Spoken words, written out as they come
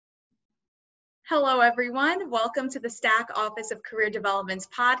Hello, everyone. Welcome to the Stack Office of Career Development's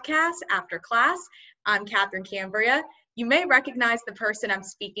podcast, After Class. I'm Catherine Cambria. You may recognize the person I'm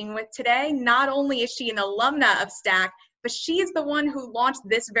speaking with today. Not only is she an alumna of Stack, but she is the one who launched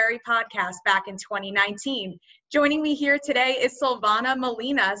this very podcast back in 2019. Joining me here today is Silvana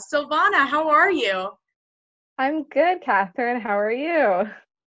Molina. Silvana, how are you? I'm good, Catherine. How are you?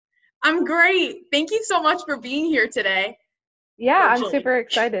 I'm great. Thank you so much for being here today, Yeah, I'm virtually. super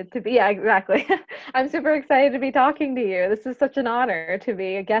excited to be, yeah, exactly. I'm super excited to be talking to you. This is such an honor to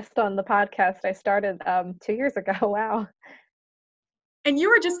be a guest on the podcast I started 2 years ago. Wow. And you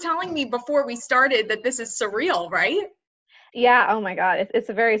were just telling me before we started that this is surreal, right? Yeah, oh my God. It's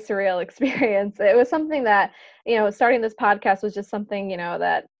a very surreal experience. It was something that, starting this podcast was just something,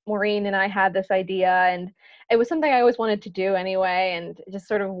 that Maureen and I had this idea, and it was something I always wanted to do anyway, and just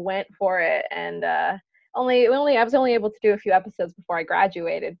sort of went for it. And I was only able to do a few episodes before I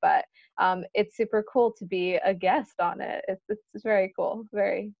graduated, but it's super cool to be a guest on it. It's very cool,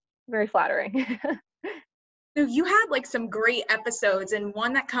 very, very flattering. So you had like some great episodes, and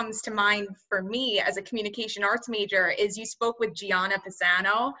one that comes to mind for me as a communication arts major is you spoke with Gianna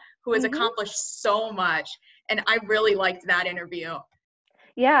Pisano, who has hmm accomplished so much, and I really liked that interview.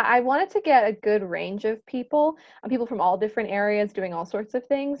 Yeah, I wanted to get a good range of people, people from all different areas doing all sorts of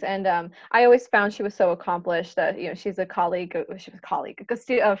things. And I always found she was so accomplished that, she's a colleague, she was a colleague,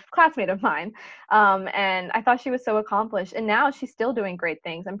 a classmate of mine. And I thought she was so accomplished. And now she's still doing great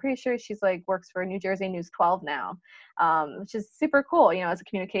things. I'm pretty sure she's like works for New Jersey News 12 now, which is super cool. As a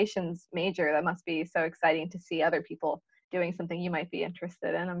communications major, that must be so exciting to see other people doing something you might be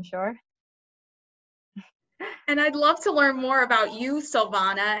interested in, I'm sure. And I'd love to learn more about you,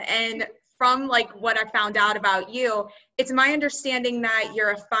 Silvana. And from like what I found out about you, it's my understanding that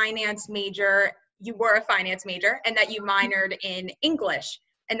you're a finance major, you were a finance major, and that you minored in English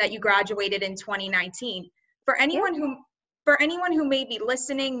and that you graduated in 2019. For Yeah. anyone who for anyone who may be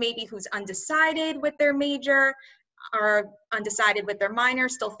listening, maybe who's undecided with their major or undecided with their minor,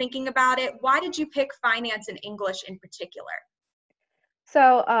 still thinking about it, why did you pick finance and English in particular?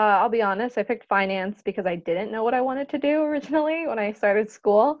 So I'll be honest, I picked finance because I didn't know what I wanted to do originally when I started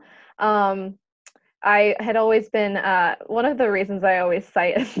school. Um, I had always been one of the reasons I always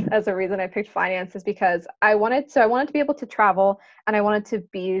cite as a reason I picked finance is because I wanted to be able to travel and I wanted to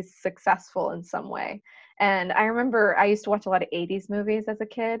be successful in some way. And I remember I used to watch a lot of 80s movies as a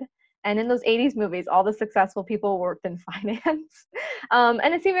kid. And in those 80s movies, all the successful people worked in finance.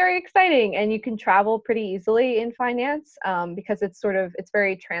 And it seemed very exciting. And you can travel pretty easily in finance because it's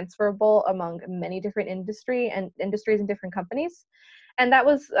very transferable among many different industries and different companies. And that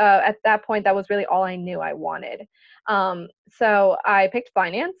was at that point that was really all I knew I wanted. So I picked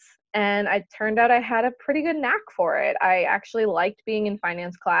finance, and it turned out I had a pretty good knack for it. I actually liked being in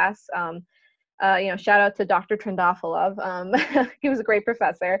finance class. Shout out to Dr. Trindafilov. He was a great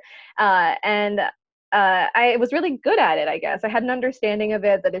professor, and I was really good at it. I guess I had an understanding of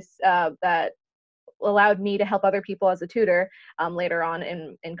it that allowed me to help other people as a tutor later on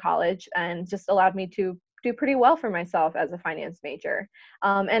in college, and just allowed me to do pretty well for myself as a finance major.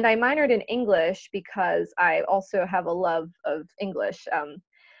 And I minored in English because I also have a love of English.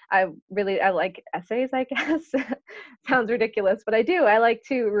 I like essays, I guess. Sounds ridiculous, but I do. I like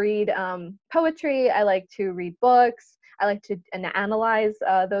to read poetry. I like to read books. I like to analyze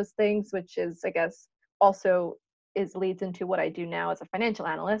those things, which is, I guess, also is leads into what I do now as a financial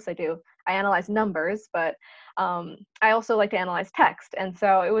analyst. I analyze numbers, but I also like to analyze text. And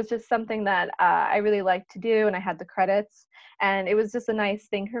so it was just something that I really liked to do, and I had the credits, and it was just a nice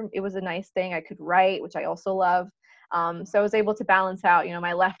thing. It was a nice thing. I could write, which I also love. So I was able to balance out,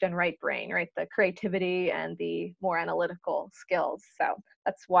 my left and right brain, right, the creativity and the more analytical skills. So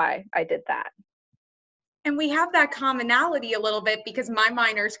that's why I did that. And we have that commonality a little bit because my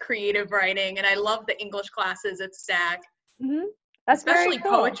minor is creative writing and I love the English classes at Stack, hmm That's very especially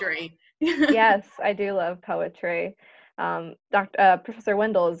cool. poetry. Yes, I do love poetry. Professor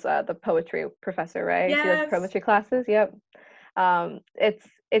Wendell is the poetry professor, right? She does Yes. poetry classes. Yep.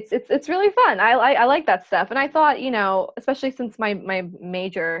 It's really fun. I like that stuff, and I thought, especially since my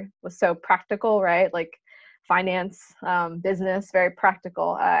major was so practical, right? Like finance, business, very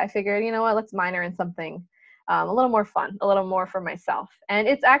practical. I figured, you know what, let's minor in something a little more fun, a little more for myself. And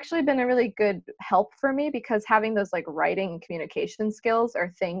it's actually been a really good help for me because having those like writing and communication skills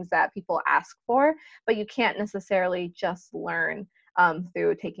are things that people ask for, but you can't necessarily just learn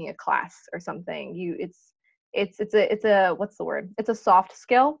through taking a class or something. It's a what's the word? It's a soft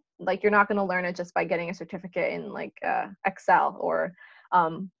skill. Like you're not going to learn it just by getting a certificate in like Excel or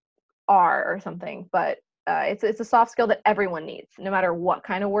um, R or something, but it's a soft skill that everyone needs, no matter what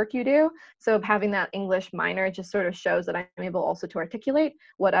kind of work you do. So having that English minor just sort of shows that I'm able also to articulate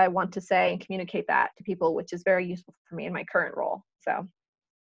what I want to say and communicate that to people, which is very useful for me in my current role. So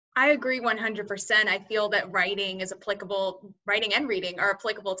I agree 100%. I feel that writing and reading are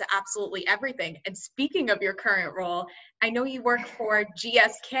applicable to absolutely everything. And speaking of your current role, I know you work for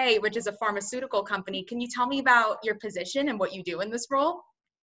GSK, which is a pharmaceutical company. Can you tell me about your position and what you do in this role?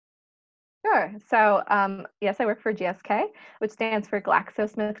 sure. So yes, I work for GSK, which stands for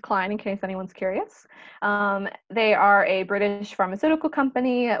GlaxoSmithKline, in case anyone's curious. They are a British pharmaceutical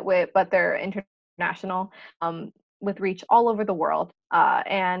company, but they're international, with reach all over the world.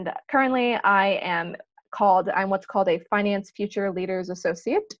 And currently, I'm what's called a Finance Future Leaders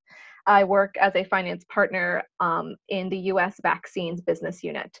Associate. I work as a finance partner in the US vaccines business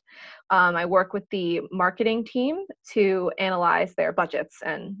unit. I work with the marketing team to analyze their budgets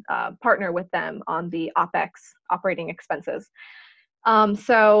and partner with them on the OPEX, operating expenses.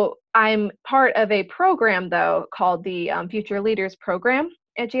 So I'm part of a program, though, called the Future Leaders Program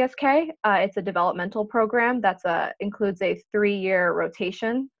at GSK. It's a developmental program that includes a 3-year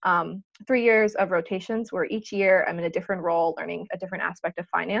rotation, 3 years of rotations, where each year I'm in a different role, learning a different aspect of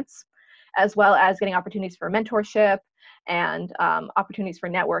finance, as well as getting opportunities for mentorship and opportunities for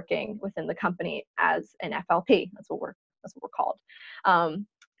networking within the company as an FLP. That's what we're called.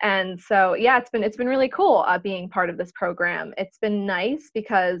 And so, yeah, it's been really cool being part of this program. It's been nice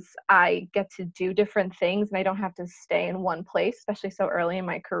because I get to do different things and I don't have to stay in one place, especially so early in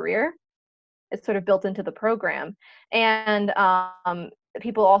my career. It's sort of built into the program. And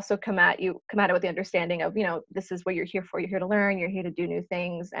people also come at it with the understanding of, this is what you're here for. You're here to learn. You're here to do new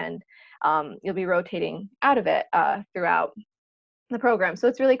things, and you'll be rotating out of it throughout the program. So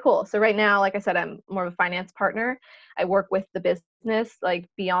it's really cool. So right now, like I said, I'm more of a finance partner. I work with the business, like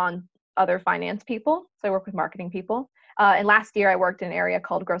beyond other finance people. So I work with marketing people. And last year I worked in an area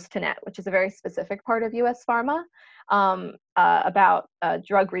called gross to net, which is a very specific part of US pharma, about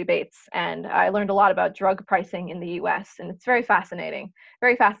drug rebates. And I learned a lot about drug pricing in the US, and it's very fascinating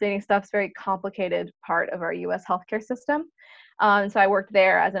stuff. It's very complicated part of our US healthcare system. And so I worked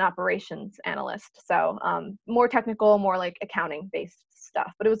there as an operations analyst. So more technical, more like accounting based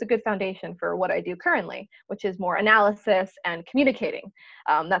stuff, but it was a good foundation for what I do currently, which is more analysis and communicating.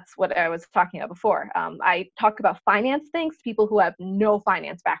 That's what I was talking about before. I talk about finance things to people who have no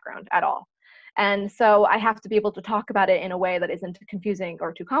finance background at all. And so I have to be able to talk about it in a way that isn't confusing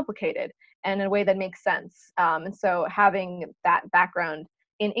or too complicated, and in a way that makes sense. And so having that background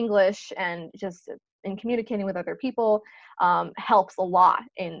in English and just in communicating with other people helps a lot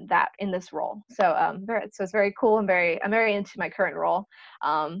in this role. So so it's very cool. I'm very into my current role.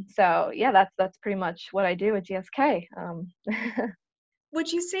 So yeah, that's pretty much what I do at GSK. Would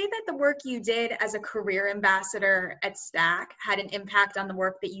you say that the work you did as a career ambassador at Stack had an impact on the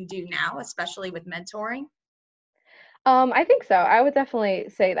work that you do now, especially with mentoring? I think so. I would definitely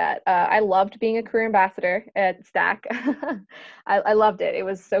say that. I loved being a career ambassador at Stack. I loved it. It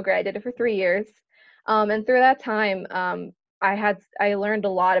was so great. I did it for 3 years. And through that time, I learned a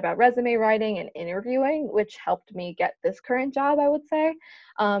lot about resume writing and interviewing, which helped me get this current job, I would say,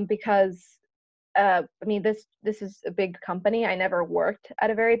 because I mean, this is a big company. I never worked at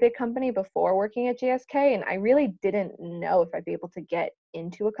a very big company before working at GSK, and I really didn't know if I'd be able to get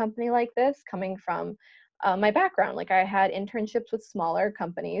into a company like this coming from my background. Like, I had internships with smaller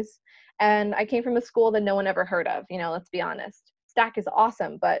companies, and I came from a school that no one ever heard of. Let's be honest. Stack is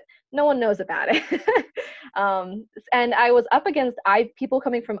awesome, but no one knows about it. And I was up against people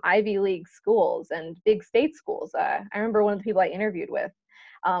coming from Ivy League schools and big state schools. I remember one of the people I interviewed with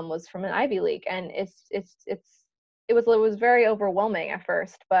was from an Ivy League, and it was very overwhelming at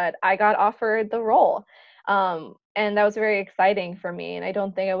first, but I got offered the role, and that was very exciting for me. And I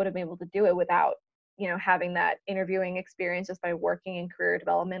don't think I would have been able to do it without having that interviewing experience, just by working in career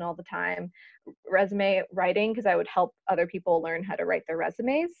development all the time, resume writing, because I would help other people learn how to write their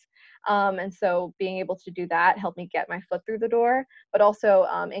resumes. And so being able to do that helped me get my foot through the door. But also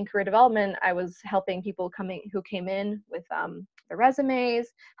in career development, I was helping people who came in with their resumes,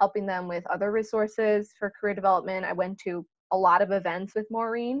 helping them with other resources for career development. I went to a lot of events with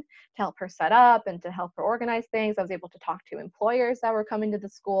Maureen to help her set up and to help her organize things. I was able to talk to employers that were coming to the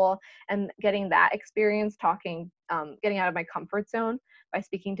school, and getting that experience getting out of my comfort zone by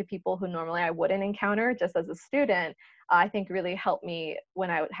speaking to people who normally I wouldn't encounter just as a student, I think really helped me when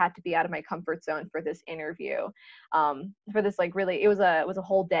I had to be out of my comfort zone for this interview. For this, it was a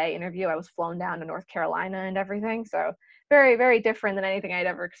whole day interview. I was flown down to North Carolina and everything. So very, very different than anything I'd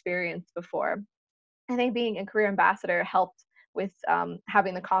ever experienced before. I think being a career ambassador helped with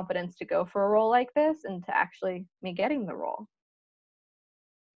having the confidence to go for a role like this and to actually me getting the role.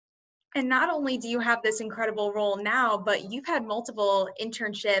 And not only do you have this incredible role now, but you've had multiple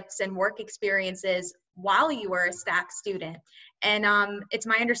internships and work experiences while you were a STAC student. And it's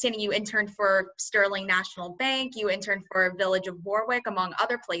my understanding you interned for Sterling National Bank, you interned for Village of Warwick, among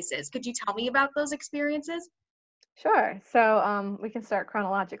other places. Could you tell me about those experiences? Sure. So we can start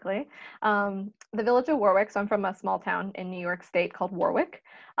chronologically. The Village of Warwick, so I'm from a small town in New York State called Warwick.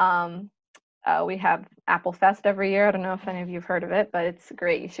 Um, we have Apple Fest every year. I don't know if any of you have heard of it, but it's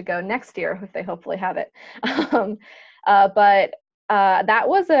great. You should go next year if they hopefully have it. um, but that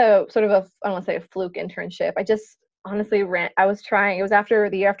was a sort of I don't want to say a fluke internship. I just honestly I was trying, it was after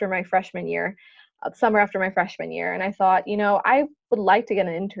the year after my freshman year, summer after my freshman year. And I thought, I would like to get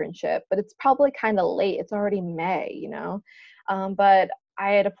an internship, but it's probably kind of late. It's already May. But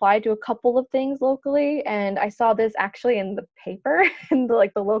I had applied to a couple of things locally, and I saw this actually in the paper, in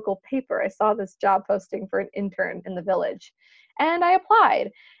the local paper. I saw this job posting for an intern in the village, and I applied.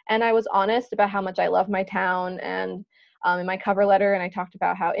 And I was honest about how much I love my town, and in my cover letter, and I talked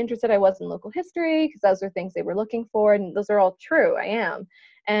about how interested I was in local history because those are things they were looking for, and those are all true. I am.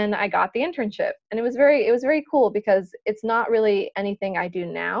 And I got the internship, and it was very cool because it's not really anything I do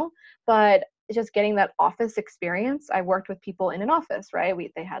now, but just getting that office experience. I worked with people in an office, right?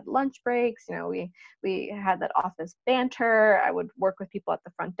 They had lunch breaks, we had that office banter. I would work with people at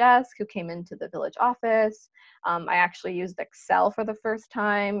the front desk who came into the village office. I actually used Excel for the first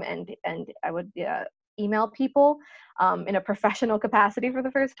time, and I would email people in a professional capacity for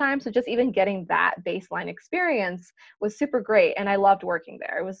the first time. So just even getting that baseline experience was super great, and I loved working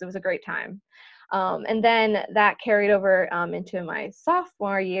there. It was a great time. And then that carried over into my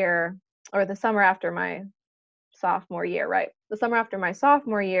sophomore year, or the summer after my sophomore year, right? The summer after my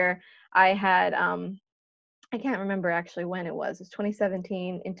sophomore year, I had, I can't remember actually when it was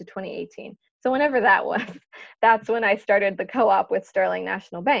 2017 into 2018. So whenever that was, that's when I started the co-op with Sterling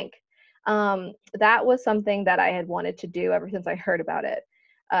National Bank. That was something that I had wanted to do ever since I heard about it.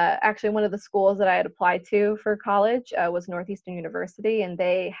 Actually, one of the schools that I had applied to for college was Northeastern University, and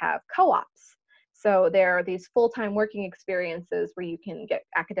they have co-ops. So there are these full-time working experiences where you can get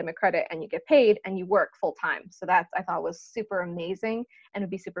academic credit and you get paid and you work full-time. So that's, I thought, was super amazing and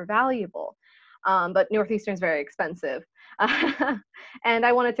would be super valuable. But Northeastern is very expensive. And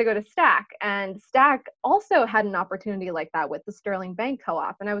I wanted to go to STAC, and STAC also had an opportunity like that with the Sterling Bank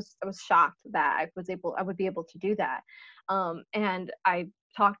Co-op. And I was shocked that I would be able to do that. And I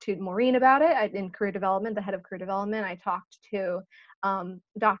talked to Maureen about it in career development, the head of career development. I talked to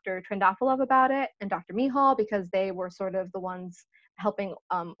Dr. Trendafilov about it, and Dr. Mihal, because they were sort of the ones helping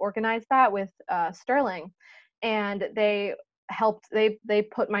organize that with Sterling. And they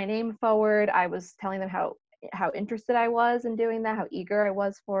put my name forward. I was telling them how interested I was in doing that, how eager I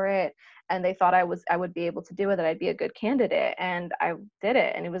was for it, and they thought I would be able to do it, that I'd be a good candidate, and I did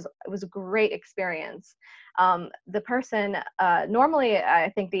it, and it was a great experience. The person, normally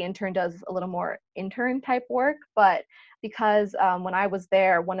I think the intern does a little more intern type work, but because when I was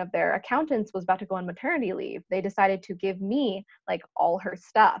there, one of their accountants was about to go on maternity leave, they decided to give me like all her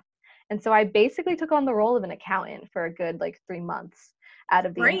stuff. And so I basically took on the role of an accountant for a good 3 months out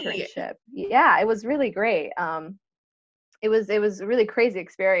of the internship. Yeah, it was really great. It was a really crazy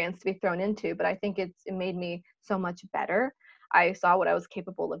experience to be thrown into, but I think it made me so much better. I saw what I was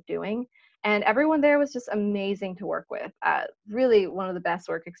capable of doing, and everyone there was just amazing to work with. Really one of the best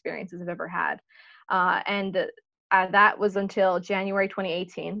work experiences I've ever had. And that was until January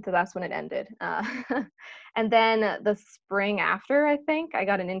 2018, so that's when it ended. And then the spring after, I think, I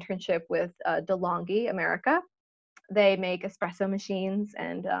got an internship with DeLonghi America. They make espresso machines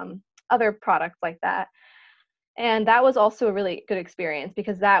and other products like that. And that was also a really good experience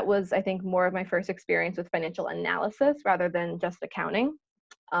because that was, I think, more of my first experience with financial analysis rather than just accounting.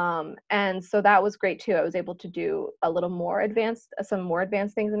 And so that was great too. I was able to do some more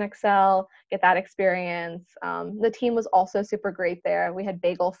advanced things in Excel, get that experience. The team was also super great there. We had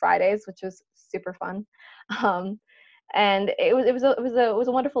Bagel Fridays, which was super fun. And it was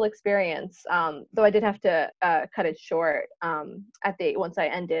a wonderful experience. Though I did have to cut it short once I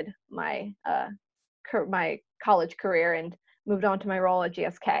ended my my college career and moved on to my role at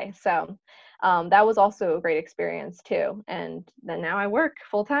GSK. So that was also a great experience too. And then now I work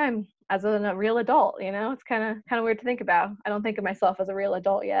full time as a real adult. It's kind of weird to think about. I don't think of myself as a real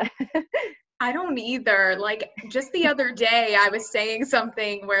adult yet. I don't either. Just the other day, I was saying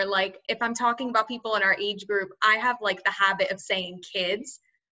something where, if I'm talking about people in our age group, I have, the habit of saying kids,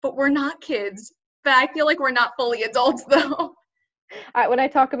 but we're not kids. But I feel like we're not fully adults, though. When I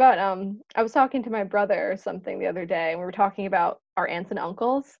talk about, I was talking to my brother or something the other day, and we were talking about our aunts and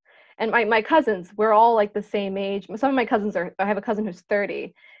uncles, and my cousins. We're all like the same age. Some of my cousins are. I have a cousin who's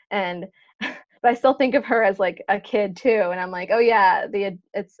 30, and but I still think of her as like a kid too. And I'm like, oh yeah,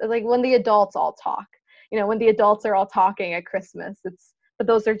 it's like when the adults all talk. When the adults are all talking at Christmas, but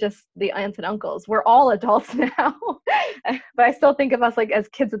those are just the aunts and uncles. We're all adults now, but I still think of us like as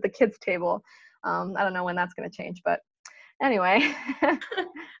kids at the kids table. I don't know when that's going to change, but anyway.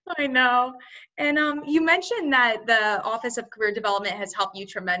 I know. And you mentioned that the Office of Career Development has helped you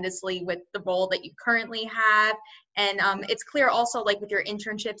tremendously with the role that you currently have. And it's clear also, like with your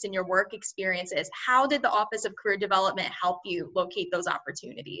internships and your work experiences, how did the Office of Career Development help you locate those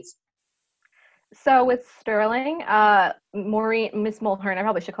opportunities? So with Sterling, Maureen, Miss Mulhern, I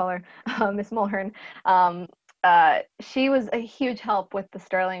probably should call her Miss Mulhern. She was a huge help with the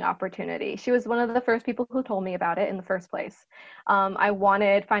Sterling opportunity. She was one of the first people who told me about it in the first place. I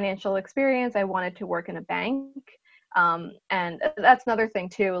wanted financial experience. I wanted to work in a bank. And that's another thing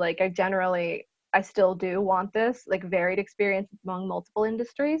too. Like I still do want this like varied experience among multiple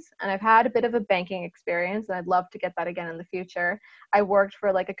industries. And I've had a bit of a banking experience and I'd love to get that again in the future. I worked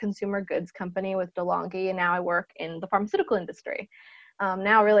for like a consumer goods company with DeLonghi, and now I work in the pharmaceutical industry.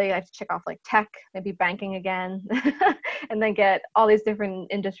 Now really I have to check off like tech, maybe banking again, and then get all these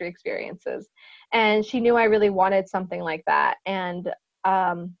different industry experiences. And she knew I really wanted something like that. And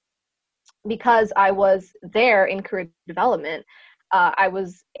because I was there in career development, I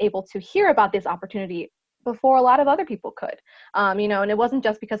was able to hear about this opportunity before a lot of other people could. And it wasn't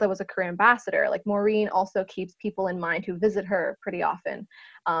just because I was a career ambassador. Like Maureen also keeps people in mind who visit her pretty often.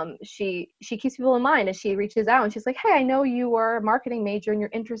 She keeps people in mind, and she reaches out and she's like, hey, I know you are a marketing major and you're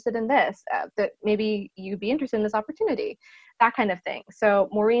interested in this, that maybe you'd be interested in this opportunity, that kind of thing. So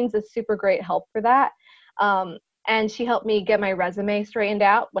Maureen's a super great help for that. And she helped me get my resume straightened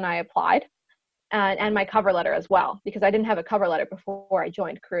out when I applied, and my cover letter as well, because I didn't have a cover letter before I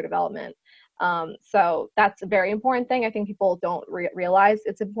joined career development. So that's a very important thing. I think people don't realize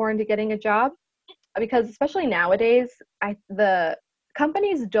it's important to getting a job, because especially nowadays, the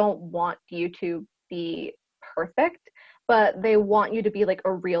companies don't want you to be perfect, but they want you to be like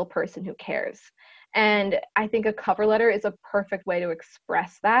a real person who cares. And I think a cover letter is a perfect way to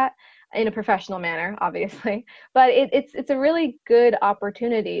express that in a professional manner, obviously. But it's a really good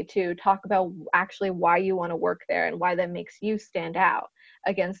opportunity to talk about actually why you want to work there and why that makes you stand out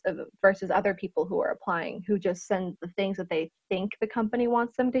against versus other people who are applying, who just send the things that they think the company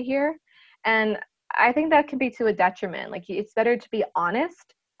wants them to hear. And I think that can be to a detriment. Like, it's better to be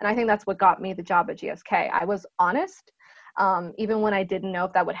honest. And I think that's what got me the job at GSK. I was honest, even when I didn't know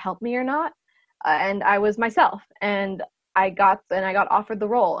if that would help me or not. And I was myself, and I got offered the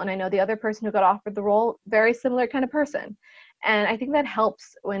role. And I know the other person who got offered the role, very similar kind of person. And I think that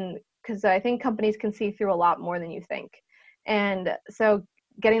helps because I think companies can see through a lot more than you think. And so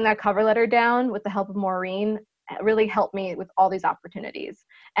getting that cover letter down with the help of Maureen really helped me with all these opportunities.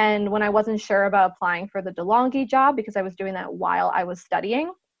 And when I wasn't sure about applying for the DeLonghi job, because I was doing that while I was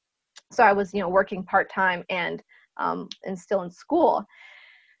studying, so I was, working part-time and still in school,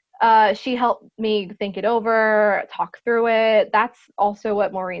 she helped me think it over, talk through it. That's also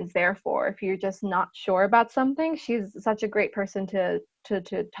what Maureen's there for. If you're just not sure about something, she's such a great person to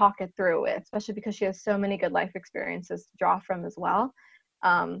talk it through with, especially because she has so many good life experiences to draw from as well.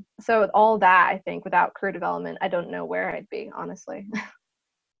 So with all that, I think without career development, I don't know where I'd be, honestly.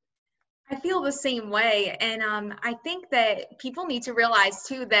 I feel the same way. And I think that people need to realize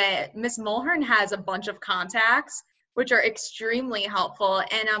too that Ms. Mulhern has a bunch of contacts, which are extremely helpful.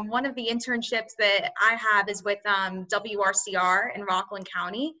 And one of the internships that I have is with WRCR in Rockland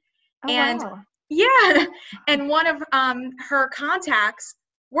County. Oh, And wow. yeah, and one of her contacts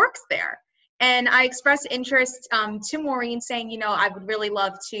works there. And I expressed interest to Maureen, saying, I would really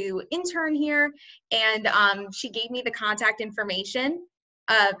love to intern here. And she gave me the contact information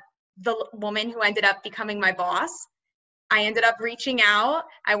of the woman who ended up becoming my boss. I ended up reaching out.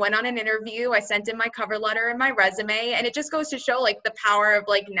 I went on an interview. I sent in my cover letter and my resume. And it just goes to show like the power of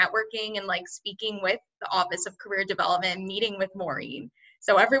like networking and like speaking with the Office of Career Development and meeting with Maureen.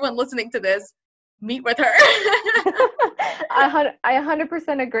 So everyone listening to this, meet with her. I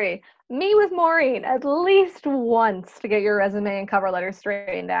 100% agree. Meet with Maureen at least once to get your resume and cover letter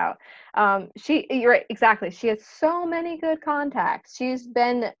straightened out. You're right, exactly. She has so many good contacts. She's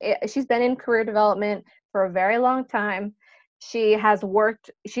been in career development for a very long time. She's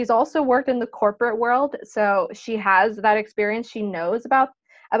also worked in the corporate world, so she has that experience. She knows about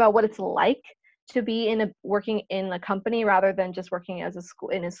what it's like to be working in a company rather than just working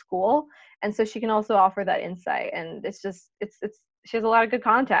in a school. And so she can also offer that insight. And it's she has a lot of good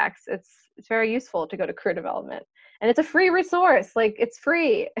contacts. It's very useful to go to career development, and it's a free resource. Like, it's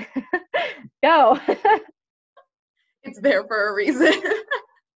free. Go. It's there for a reason.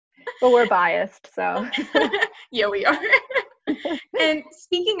 But we're biased, so. Yeah, we are. And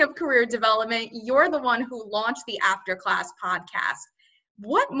speaking of career development, you're the one who launched the After Class podcast.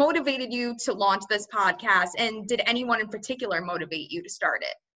 What motivated you to launch this podcast, and did anyone in particular motivate you to start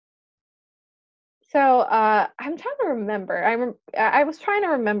it? So I'm trying to remember. I was trying to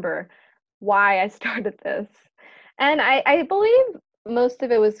remember why I started this, and I believe most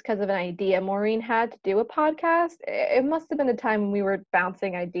of it was because of an idea Maureen had to do a podcast. It must have been a time when we were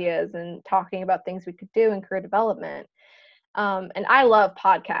bouncing ideas and talking about things we could do in career development. And I love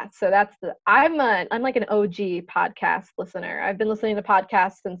podcasts, so I'm like an OG podcast listener. I've been listening to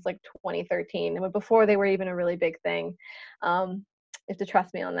podcasts since like 2013, and before they were even a really big thing. You have to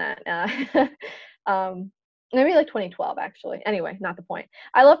trust me on that. Maybe like 2012, actually. Anyway, not the point.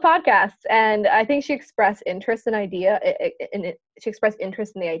 I love podcasts, and I think she expressed interest in she expressed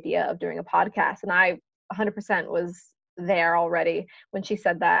interest in the idea of doing a podcast, and I 100% was there already when she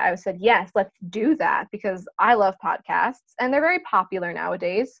said that. I said, yes, let's do that, because I love podcasts, and they're very popular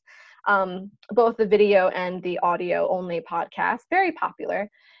nowadays. Both the video and the audio only podcasts, very popular.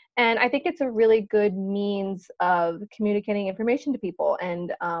 And I think it's a really good means of communicating information to people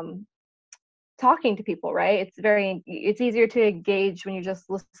and talking to people, right? It's easier to engage when you're just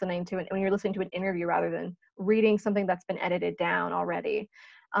when you're listening to an interview rather than reading something that's been edited down already.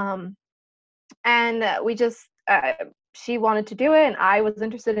 And she wanted to do it, and I was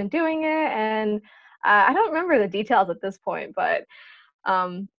interested in doing it. And I don't remember the details at this point, but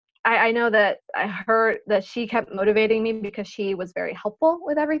I know that I heard that she kept motivating me because she was very helpful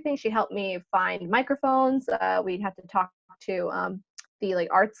with everything. She helped me find microphones. We'd have to talk to the like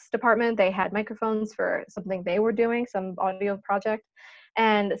arts department. They had microphones for something they were doing, some audio project.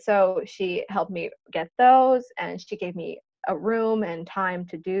 And so she helped me get those, and she gave me a room and time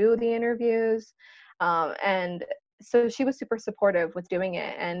to do the interviews. And so she was super supportive with doing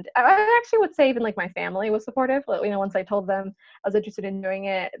it. And I actually would say even like my family was supportive. Once I told them I was interested in doing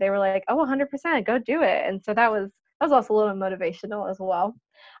it, they were like, oh, 100%, go do it. And so that was also a little motivational as well.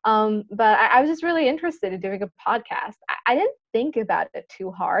 But I was just really interested in doing a podcast. I didn't think about it too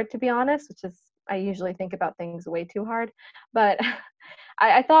hard, to be honest, which is, I usually think about things way too hard. But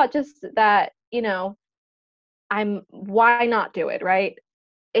I thought just that, why not do it, right?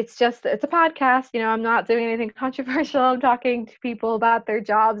 It's a podcast, I'm not doing anything controversial. I'm talking to people about their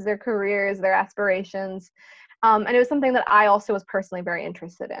jobs, their careers, their aspirations. And it was something that I also was personally very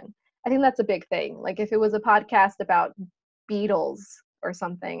interested in. I think that's a big thing. Like, if it was a podcast about Beatles or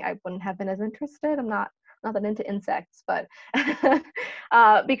something, I wouldn't have been as interested. I'm not that into insects, but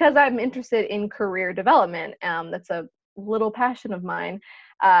because I'm interested in career development, that's a little passion of mine.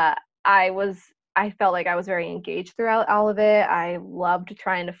 I felt like I was very engaged throughout all of it. I loved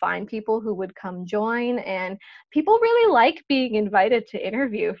trying to find people who would come join, and people really like being invited to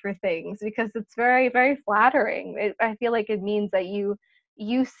interview for things because it's very, very flattering. I feel like it means that you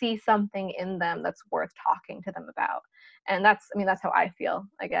see something in them that's worth talking to them about. And that's how I feel,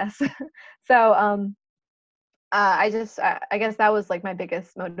 I guess. So, I guess that was like my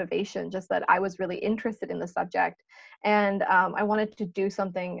biggest motivation, just that I was really interested in the subject, and I wanted to do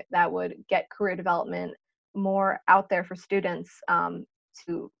something that would get career development more out there for students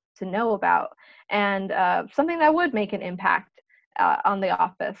to know about, and something that would make an impact on the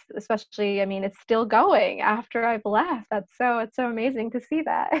office. Especially, it's still going after I've left. It's so amazing to see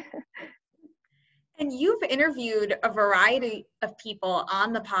that. And you've interviewed a variety of people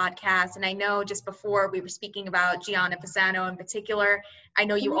on the podcast. And I know just before we were speaking about Gianna Pisano in particular, I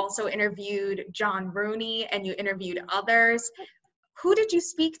know you also interviewed John Rooney and you interviewed others. Who did you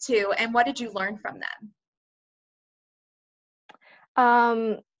speak to and what did you learn from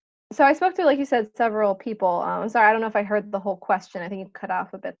them? So I spoke to, like you said, several people. I'm sorry, I don't know if I heard the whole question. I think you cut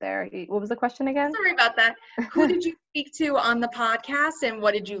off a bit there. What was the question again? Sorry about that. Who did you speak to on the podcast and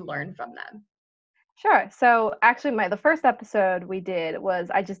what did you learn from them? Sure. So actually the first episode we did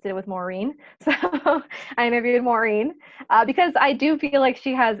I just did it with Maureen. So I interviewed Maureen because I do feel like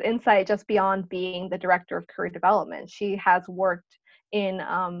she has insight just beyond being the director of career development. She has worked in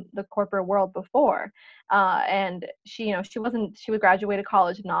the corporate world before. And she graduated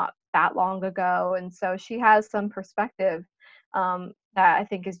college not that long ago. And so she has some perspective that I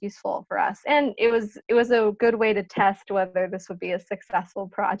think is useful for us. And it was a good way to test whether this would be a successful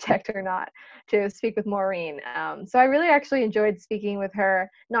project or not, to speak with Maureen. So I really actually enjoyed speaking with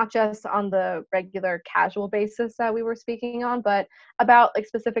her, not just on the regular casual basis that we were speaking on, but about like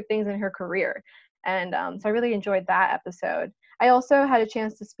specific things in her career. And so I really enjoyed that episode. I also had a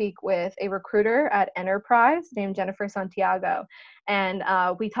chance to speak with a recruiter at Enterprise named Jennifer Santiago. And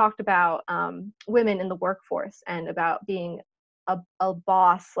we talked about women in the workforce and about being a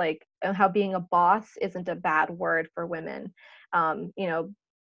boss, like how being a boss isn't a bad word for women. You know,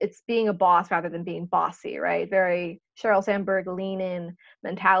 it's being a boss rather than being bossy, right? Very Sheryl Sandberg lean in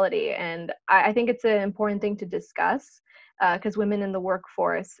mentality. And I think it's an important thing to discuss because women in the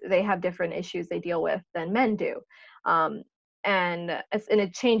workforce, they have different issues they deal with than men do. Um, and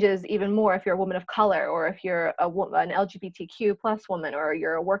it changes even more if you're a woman of color, or if you're an LGBTQ plus woman, or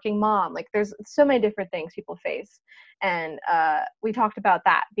you're a working mom. Like there's so many different things people face. And we talked about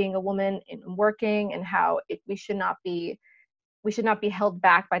that, being a woman in working, and how we should not be held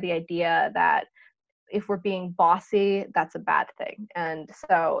back by the idea that if we're being bossy, that's a bad thing. And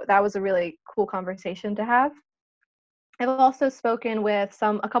so that was a really cool conversation to have. I've also spoken with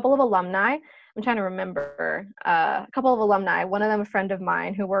a couple of alumni. I'm trying to remember a couple of alumni. One of them, a friend of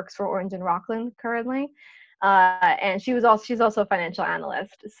mine who works for Orange and Rockland currently, and she's also a financial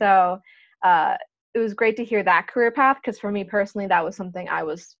analyst. So it was great to hear that career path, because for me personally, that was something I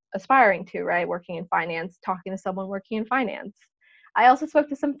was aspiring to, right? Working in finance, talking to someone working in finance. I also spoke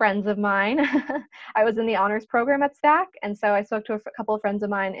to some friends of mine. I was in the honors program at STAC, and so I spoke to a couple of friends of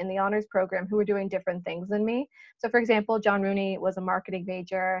mine in the honors program who were doing different things than me. So, for example, John Rooney was a marketing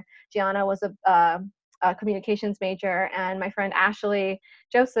major, Gianna was a communications major, and my friend Ashley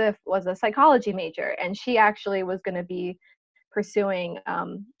Joseph was a psychology major, and she actually was going to be pursuing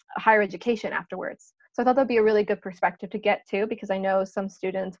higher education afterwards. So I thought that'd be a really good perspective to get to, because I know some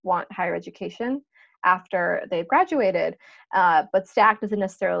students want higher education after they've graduated, but STAC doesn't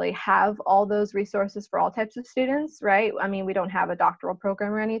necessarily have all those resources for all types of students, right? I mean, we don't have a doctoral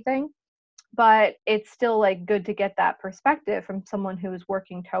program or anything, but it's still like good to get that perspective from someone who is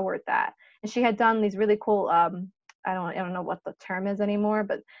working toward that. And she had done these really cool I don't know what the term is anymore,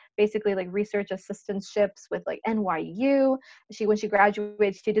 but basically like research assistantships with like NYU. When she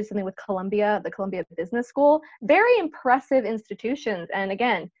graduated, she did something with the Columbia Business School. Very impressive institutions. And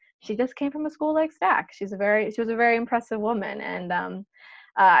again, she just came from a school like STAC. She was a very impressive woman. And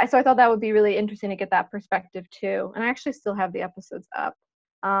so I thought that would be really interesting to get that perspective too. And I actually still have the episodes up.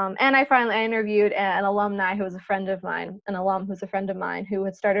 And I interviewed an alumni who was a friend of mine, an alum who's a friend of mine, who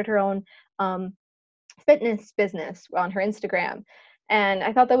had started her own fitness business on her Instagram. And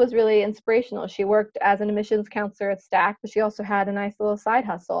I thought that was really inspirational. She worked as an admissions counselor at STAC, but she also had a nice little side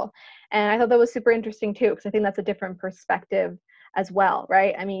hustle. And I thought that was super interesting too, because I think that's a different perspective as well,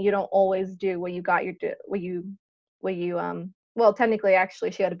 right? I mean, you don't always do well, technically, actually,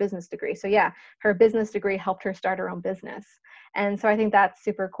 she had a business degree. So yeah, her business degree helped her start her own business. And so I think that's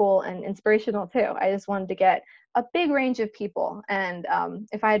super cool and inspirational too. I just wanted to get a big range of people. And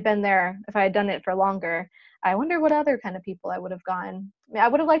if I had done it for longer, I wonder what other kind of people I would have gone. I mean, I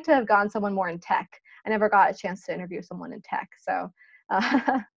would have liked to have gone someone more in tech. I never got a chance to interview someone in tech. So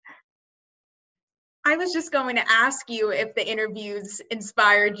I was just going to ask you if the interviews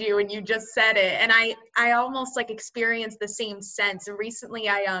inspired you, and you just said it. And I almost like experienced the same sense. Recently,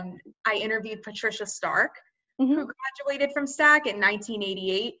 I interviewed Patricia Stark, who graduated from STAC in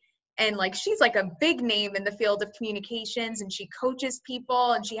 1988. And like, she's like a big name in the field of communications, and she coaches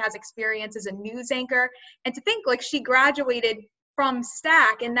people, and she has experience as a news anchor. And to think like she graduated from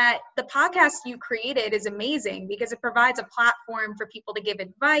STAC, and that the podcast you created is amazing because it provides a platform for people to give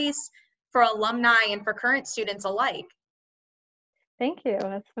advice, for alumni and for current students alike. Thank you.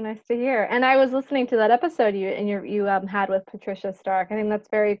 That's so nice to hear. And I was listening to that episode you had with Patricia Stark. I think that's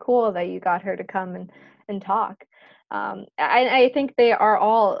very cool that you got her to come and talk. I think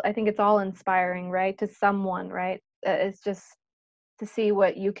I think it's all inspiring, right? To someone, right? It's just to see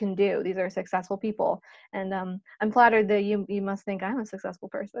what you can do. These are successful people. And I'm flattered that you must think I'm a successful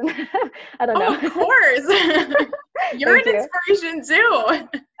person. I don't know. Of course. You're an inspiration too.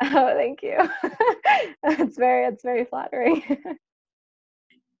 Oh, thank you. It's very flattering.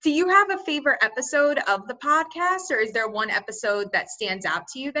 Do you have a favorite episode of the podcast, or is there one episode that stands out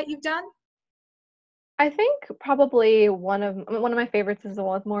to you that you've done? I think probably one of my favorites is the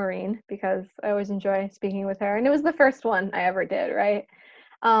one with Maureen, because I always enjoy speaking with her, and it was the first one I ever did, right?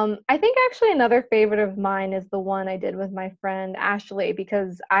 I think actually another favorite of mine is the one I did with my friend Ashley,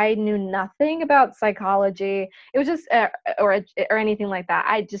 because I knew nothing about psychology. It was just or anything like that.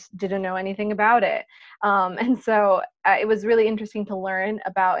 I just didn't know anything about it, and so it was really interesting to learn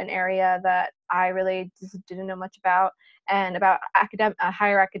about an area that I really just didn't know much about, and about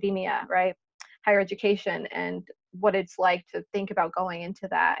higher academia, right? Higher education, and what it's like to think about going into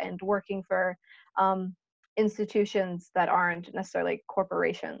that and working for um, institutions that aren't necessarily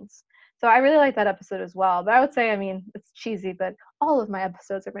corporations. So I really like that episode as well. But I would say, I mean, it's cheesy, but all of my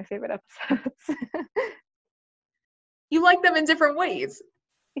episodes are my favorite episodes. You like them in different ways.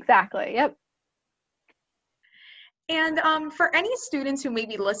 Exactly. Yep. And for any students who may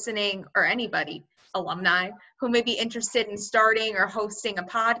be listening, or anybody, alumni, who may be interested in starting or hosting a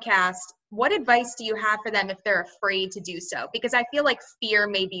podcast, what advice do you have for them if they're afraid to do so? Because I feel like fear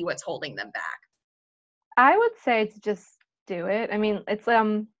may be what's holding them back. I would say to just do it. I mean, it's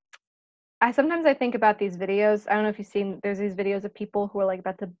I sometimes I think about these videos. I don't know if you've seen, there's these videos of people who are like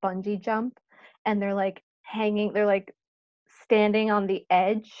about to bungee jump, and they're like hanging, they're like standing on the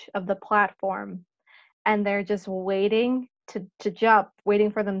edge of the platform, and they're just waiting to jump,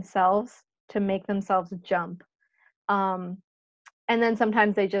 waiting for themselves to make themselves jump. Um, and then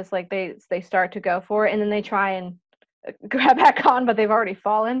sometimes they just like they start to go for it, and then they try and grab back on, but they've already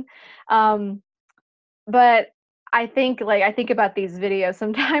fallen. Um, but I think about these videos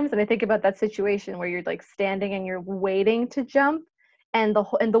sometimes, and I think about that situation where you're like standing and you're waiting to jump, and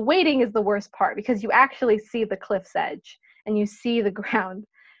the waiting is the worst part, because you actually see the cliff's edge and you see the ground.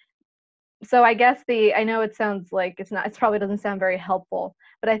 So I guess I know it sounds like it probably doesn't sound very helpful,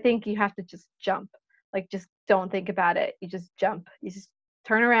 but I think you have to just jump. Like, just don't think about it. You just jump. You just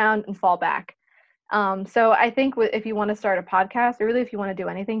turn around and fall back. So I think if you want to start a podcast, or really if you want to do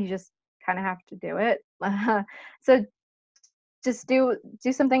anything, you just kind of have to do it. So just do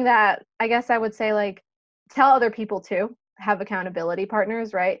something that, I guess I would say, like, tell other people too. Have accountability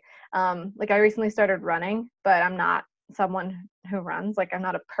partners, right? Like, I recently started running, but I'm not someone who runs. Like, I'm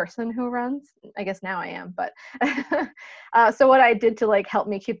not a person who runs. I guess now I am, but so what I did to like help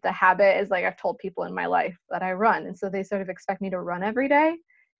me keep the habit is, like, I've told people in my life that I run, and so they sort of expect me to run every day.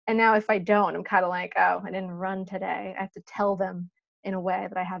 And now if I don't, I'm kind of like, oh, I didn't run today. I have to tell them in a way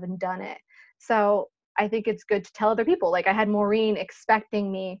that I haven't done it. So I think it's good to tell other people. Like, I had Maureen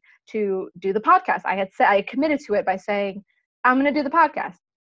expecting me to do the podcast. I committed to it by saying, I'm going to do the podcast.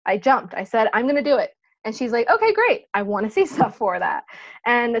 I jumped. I said, I'm going to do it. And she's like, okay, great. I want to see stuff for that.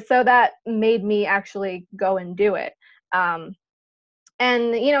 And so that made me actually go and do it.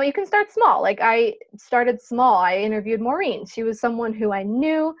 And you can start small. Like, I started small. I interviewed Maureen. She was someone who I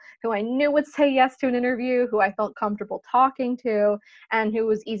knew would say yes to an interview, who I felt comfortable talking to, and who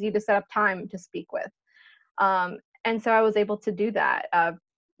was easy to set up time to speak with. And so I was able to do that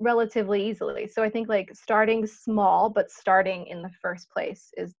relatively easily. So I think, like, starting small, but starting in the first place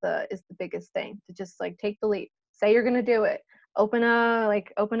is the biggest thing. To just like take the leap. Say you're gonna do it. Open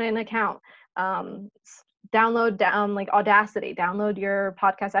an account. Download like Audacity. Download your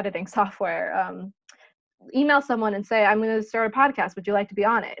podcast editing software. Email someone and say, I'm going to start a podcast. Would you like to be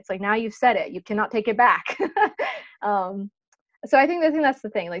on it? It's like, now you've said it. You cannot take it back. So I think that's the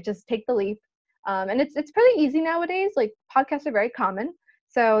thing. Like, just take the leap. And it's pretty easy nowadays. Like, podcasts are very common.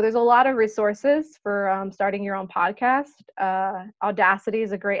 So there's a lot of resources for starting your own podcast. Audacity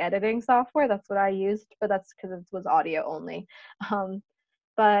is a great editing software. That's what I used, but that's because it was audio only.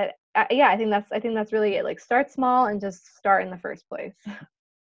 But yeah, I think that's really it. Like, start small and just start in the first place.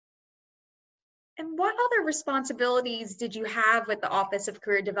 And what other responsibilities did you have with the Office of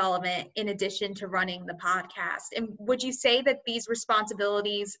Career Development in addition to running the podcast? And would you say that these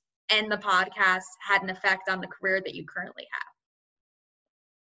responsibilities and the podcast had an effect on the career that you currently have?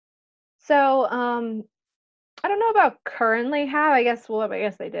 So I don't know about currently have. I guess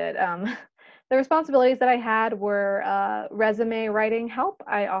they did. The responsibilities that I had were resume writing help.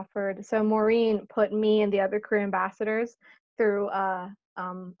 So Maureen put me and the other career ambassadors through a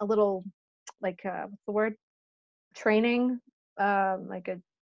little, like, what's the word, training, like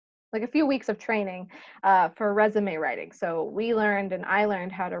a few weeks of training for resume writing. So I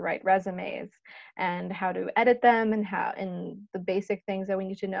learned how to write resumes and how to edit them, and the basic things that we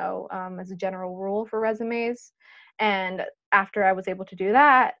need to know as a general rule for resumes. And after I was able to do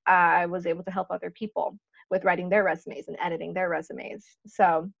that, I was able to help other people with writing their resumes and editing their resumes.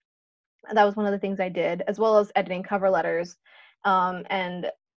 So that was one of the things I did, as well as editing cover letters,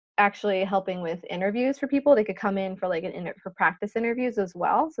 and actually helping with interviews for people. They could come in for like for practice interviews as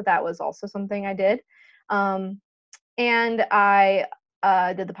well. So that was also something I did. And I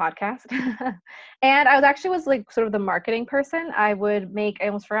did the podcast. And I was like sort of the marketing person. I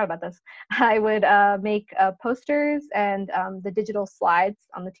almost forgot about this. I would make posters and the digital slides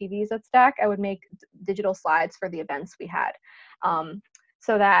on the TVs at Stack. I would make digital slides for the events we had,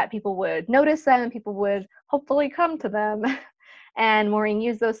 so that people would notice them and people would hopefully come to them. And Maureen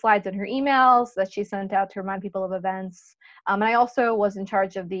used those slides in her emails that she sent out to remind people of events. And I also was in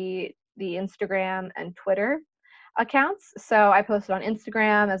charge of the Instagram and Twitter accounts. So I posted on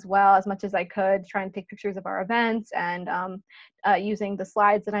Instagram as well as much as I could, trying to take pictures of our events and using the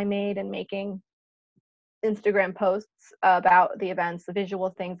slides that I made and making Instagram posts about the events, the visual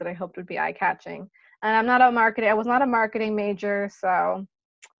things that I hoped would be eye-catching. And I was not a marketing major, so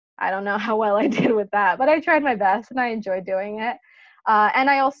I don't know how well I did with that, but I tried my best and I enjoyed doing it. And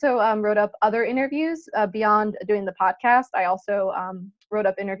I also wrote up other interviews beyond doing the podcast. I also wrote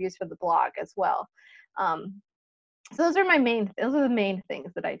up interviews for the blog as well. So those are the main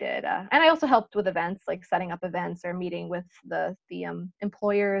things that I did. And I also helped with events, like setting up events or meeting with the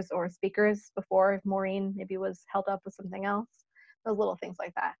employers or speakers before Maureen maybe was held up with something else. Those little things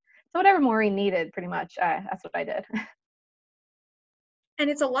like that. So whatever Maureen needed, pretty much, that's what I did. And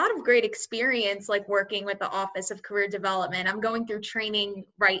it's a lot of great experience, like working with the Office of Career Development. I'm going through training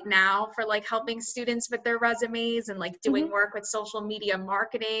right now for like helping students with their resumes and like doing work with social media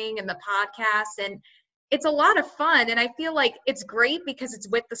marketing and the podcast. And it's a lot of fun. And I feel like it's great because it's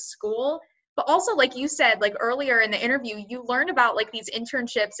with the school, but also like you said, like earlier in the interview, you learn about like these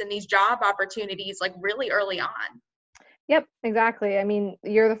internships and these job opportunities like really early on. Yep, exactly. I mean,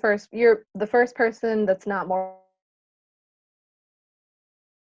 you're the first person that's not more.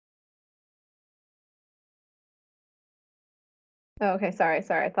 Oh, okay, sorry.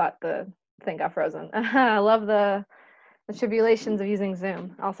 I thought the thing got frozen. I love the tribulations of using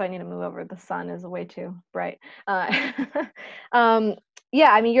Zoom. Also, I need to move over. The sun is way too bright. Yeah,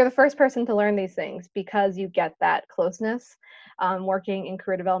 I mean, you're the first person to learn these things because you get that closeness. Working in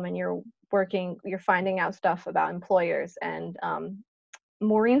career development, you're finding out stuff about employers, and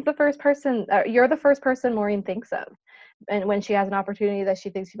Maureen's the first person. You're the first person Maureen thinks of, and when she has an opportunity that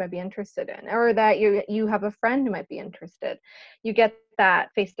she thinks you might be interested in, or that you have a friend who might be interested, you get that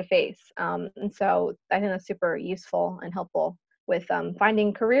face to face. And so I think that's super useful and helpful with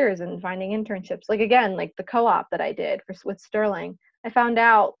finding careers and finding internships. Like again, like the co-op that I did with Sterling, I found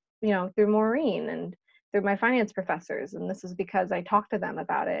out through Maureen and through my finance professors, and this is because I talked to them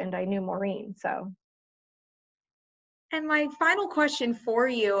about it and I knew Maureen. So. And my final question for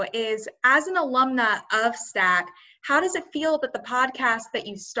you is, as an alumna of Stack, how does it feel that the podcast that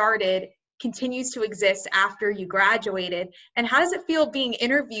you started continues to exist after you graduated? And how does it feel being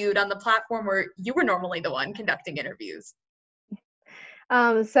interviewed on the platform where you were normally the one conducting interviews?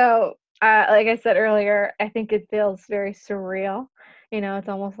 So like I said earlier, I think it feels very surreal. It's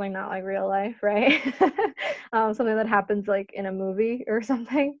almost like not like real life, right? Something that happens like in a movie or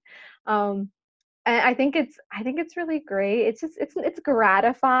something. And I think it's really great. It's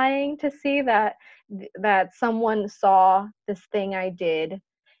gratifying to see that someone saw this thing I did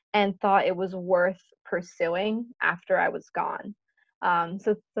and thought it was worth pursuing after I was gone.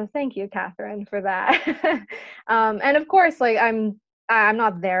 So thank you, Catherine, for that. And of course, like I'm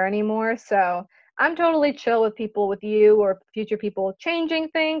not there anymore, so I'm totally chill with you or future people changing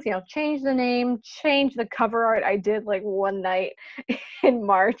things, change the name, change the cover art I did like one night in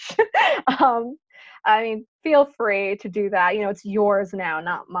March. I mean, feel free to do that. It's yours now,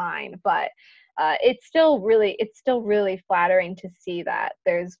 not mine, but it's still really flattering to see that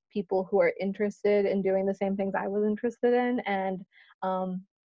there's people who are interested in doing the same things I was interested in, and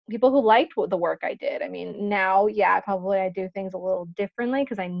people who liked the work I did. I mean, now, yeah, probably I do things a little differently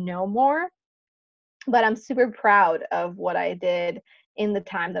because I know more, but I'm super proud of what I did in the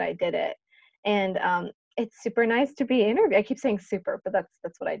time that I did it. And it's super nice to be interviewed. I keep saying super, but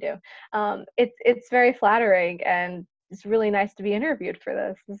that's what I do. It's very flattering, and it's really nice to be interviewed for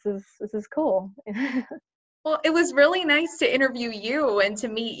this. This is cool. Well, it was really nice to interview you and to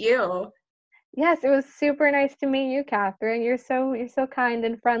meet you. Yes, it was super nice to meet you, Catherine. You're so kind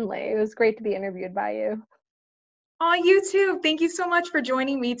and friendly. It was great to be interviewed by you. Oh, you too. Thank you so much for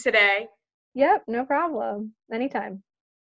joining me today. Yep, no problem. Anytime.